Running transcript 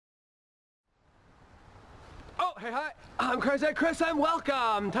Hey, I'm Crazy Chris and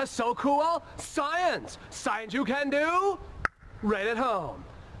welcome to So Cool Science! Science you can do right at home.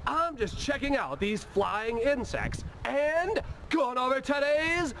 I'm just checking out these flying insects and going over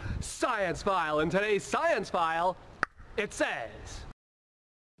today's science file. In today's science file, it says,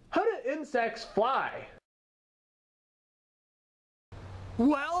 how do insects fly?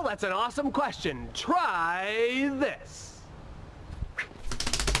 Well, that's an awesome question. Try this.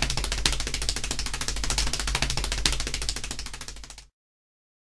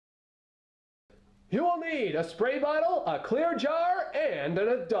 You will need a spray bottle, a clear jar, and an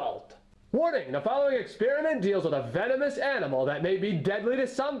adult. Warning, the following experiment deals with a venomous animal that may be deadly to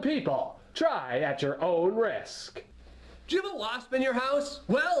some people. Try at your own risk. Do you have a wasp in your house?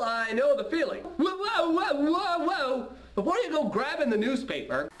 Well, I know the feeling. Whoa. Before you go grabbing the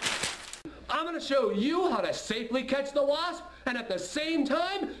newspaper, I'm going to show you how to safely catch the wasp, and at the same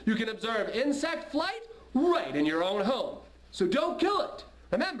time, you can observe insect flight right in your own home. So don't kill it.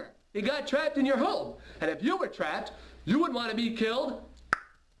 Remember, it got trapped in your home, and if you were trapped, you wouldn't want to be killed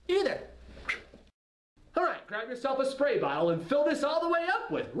either. All right, grab yourself a spray bottle and fill this all the way up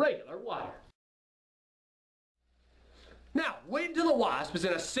with regular water. Now, wait until the wasp is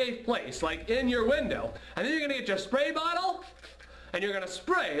in a safe place, like in your window, and then you're going to get your spray bottle, and you're going to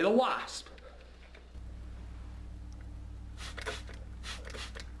spray the wasp.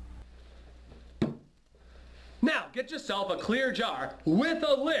 Now, get yourself a clear jar with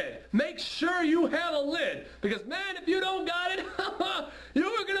a lid. Make sure you have a lid, because man, if you don't got it, you're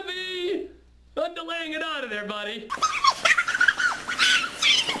gonna be underlaying it out of there, buddy.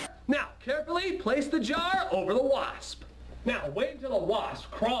 Now, carefully place the jar over the wasp. Now, wait until the wasp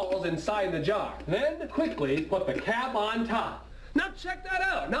crawls inside the jar. Then, quickly put the cap on top. Now, check that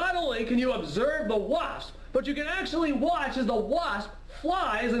out. Not only can you observe the wasp, but you can actually watch as the wasp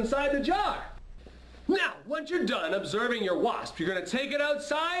flies inside the jar. Now, once you're done observing your wasp, you're going to take it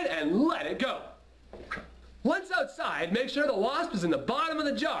outside and let it go. Once outside, make sure the wasp is in the bottom of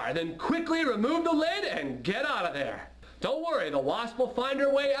the jar, then quickly remove the lid and get out of there. Don't worry, the wasp will find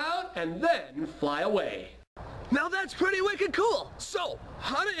her way out and then fly away. Now that's pretty wicked cool. So,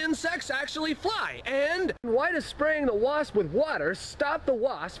 how do insects actually fly? And why does spraying the wasp with water stop the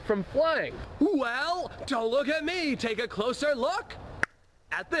wasp from flying? Well, don't look at me. Take a closer look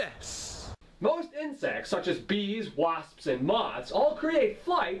at this. Most insects, such as bees, wasps, and moths, all create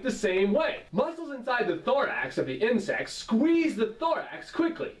flight the same way. Muscles inside the thorax of the insect squeeze the thorax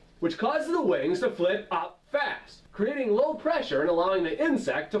quickly, which causes the wings to flip up fast, creating low pressure and allowing the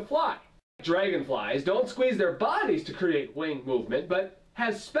insect to fly. Dragonflies don't squeeze their bodies to create wing movement, but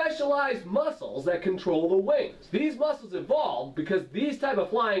have specialized muscles that control the wings. These muscles evolved because these type of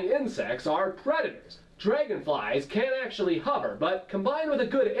flying insects are predators. Dragonflies can't actually hover, but combined with a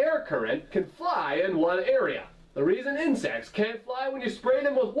good air current, can fly in one area. The reason insects can't fly when you spray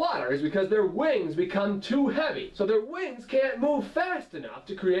them with water is because their wings become too heavy, so their wings can't move fast enough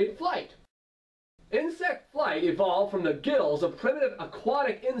to create flight. Insect flight evolved from the gills of primitive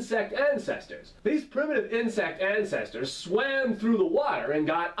aquatic insect ancestors. These primitive insect ancestors swam through the water and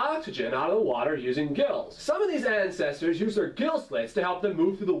got oxygen out of the water using gills. Some of these ancestors used their gill slits to help them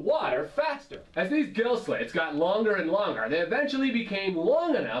move through the water faster. As these gill slits got longer and longer, they eventually became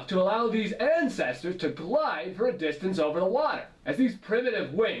long enough to allow these ancestors to glide for a distance over the water. As these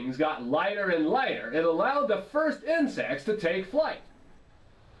primitive wings got lighter and lighter, it allowed the first insects to take flight.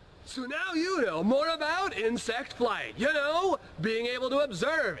 So now you know more about insect flight. You know, being able to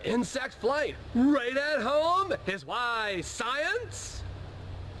observe insect flight right at home is why science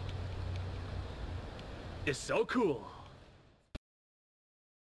is so cool.